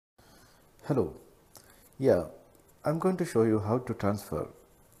Hello. Yeah, I'm going to show you how to transfer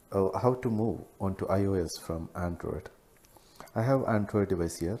how to move onto iOS from Android. I have Android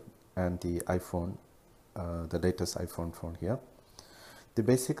device here and the iPhone, the latest iPhone phone here. The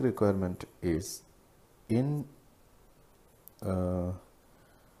basic requirement is in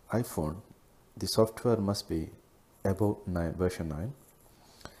iPhone, the software must be above version 9,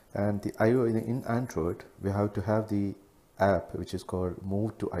 and the iOS in Android we have to have the app which is called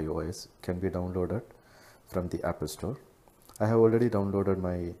Move to iOS can be downloaded from the Apple Store. I have already downloaded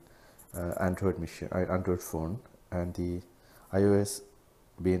my Android phone, and the iOS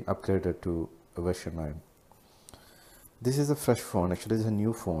being upgraded to version 9. This is a fresh phone, actually it's a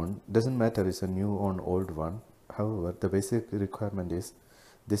new phone. Doesn't matter it's a new or old one. However, the basic requirement is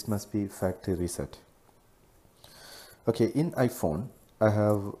this must be factory reset. Okay, in iPhone I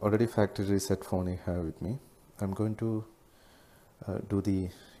have already factory reset phone I have with me. I'm going to do the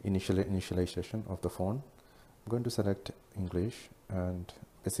initialization of the phone. I'm going to select English, and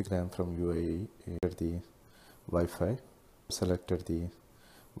basically I'm from UAE. The Wi-Fi, selected the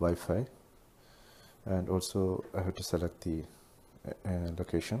Wi-Fi, and also I have to select the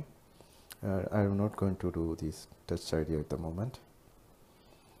location. I'm not going to do this touch ID at the moment,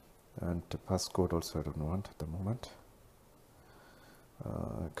 and the passcode also I don't want at the moment.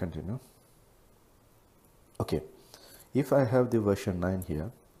 Continue. Okay, if I have the version 9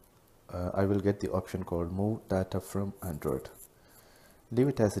 here, I will get the option called Move Data from Android. Leave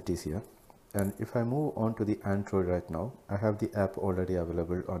it as it is here. And if I move on to the Android right now, I have the app already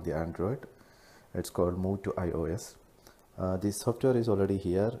available on the Android. It's called Move to iOS. The software is already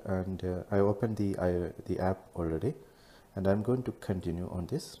here, and I opened the app already, and I'm going to continue on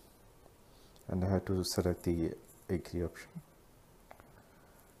this, and I have to select the agree option.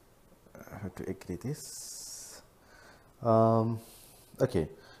 I have to agree this. Okay,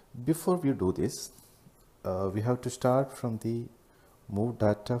 before we do this, we have to start from the Move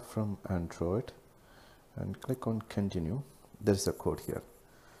Data from Android and click on continue. There is a code here,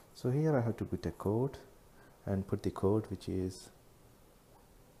 so here I have to put a code and put the code which is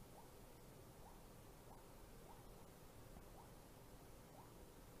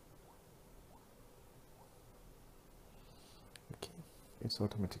okay. It's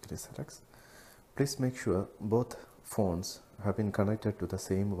automatically selects. Please make sure both phones have been connected to the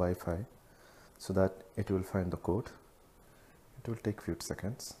same Wi-Fi so that it will find the code. It will take few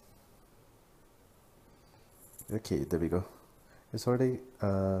seconds. Okay, there we go. It's already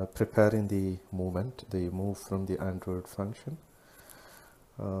preparing the movement, the move from the Android function.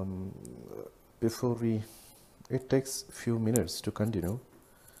 It takes few minutes to continue.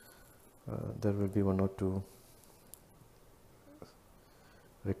 There will be one or two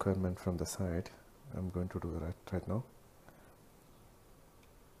requirement from the side. I'm going to do that right now.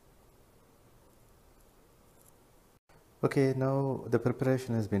 Okay, now the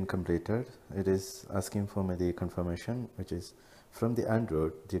preparation has been completed. It is asking for me the confirmation, which is from the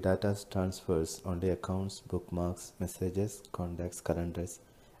Android, the data transfers only accounts, bookmarks, messages, contacts, calendars,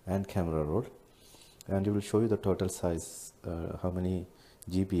 and camera roll. And it will show you the total size, how many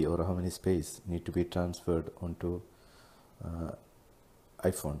GB or how many space need to be transferred onto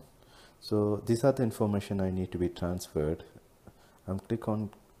iPhone. So these are the information I need to be transferred. I'm click on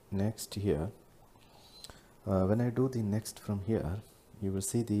next here. When I do the next from here, you will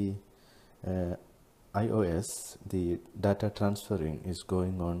see the iOS, the data transferring is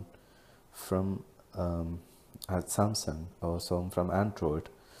going on from Samsung or from Android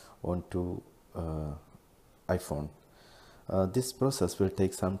onto iPhone. This process will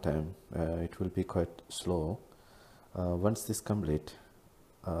take some time. It will be quite slow. Once this complete,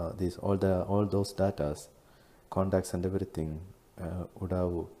 all those datas, contacts and everything would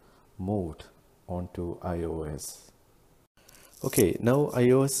have moved onto iOS. Okay, now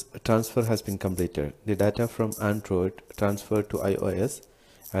iOS transfer has been completed. The data from Android transferred to iOS,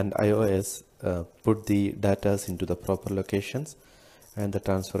 and iOS put the data into the proper locations, and the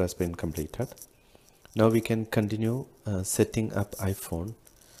transfer has been completed. Now we can continue setting up iPhone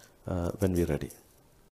when we're ready.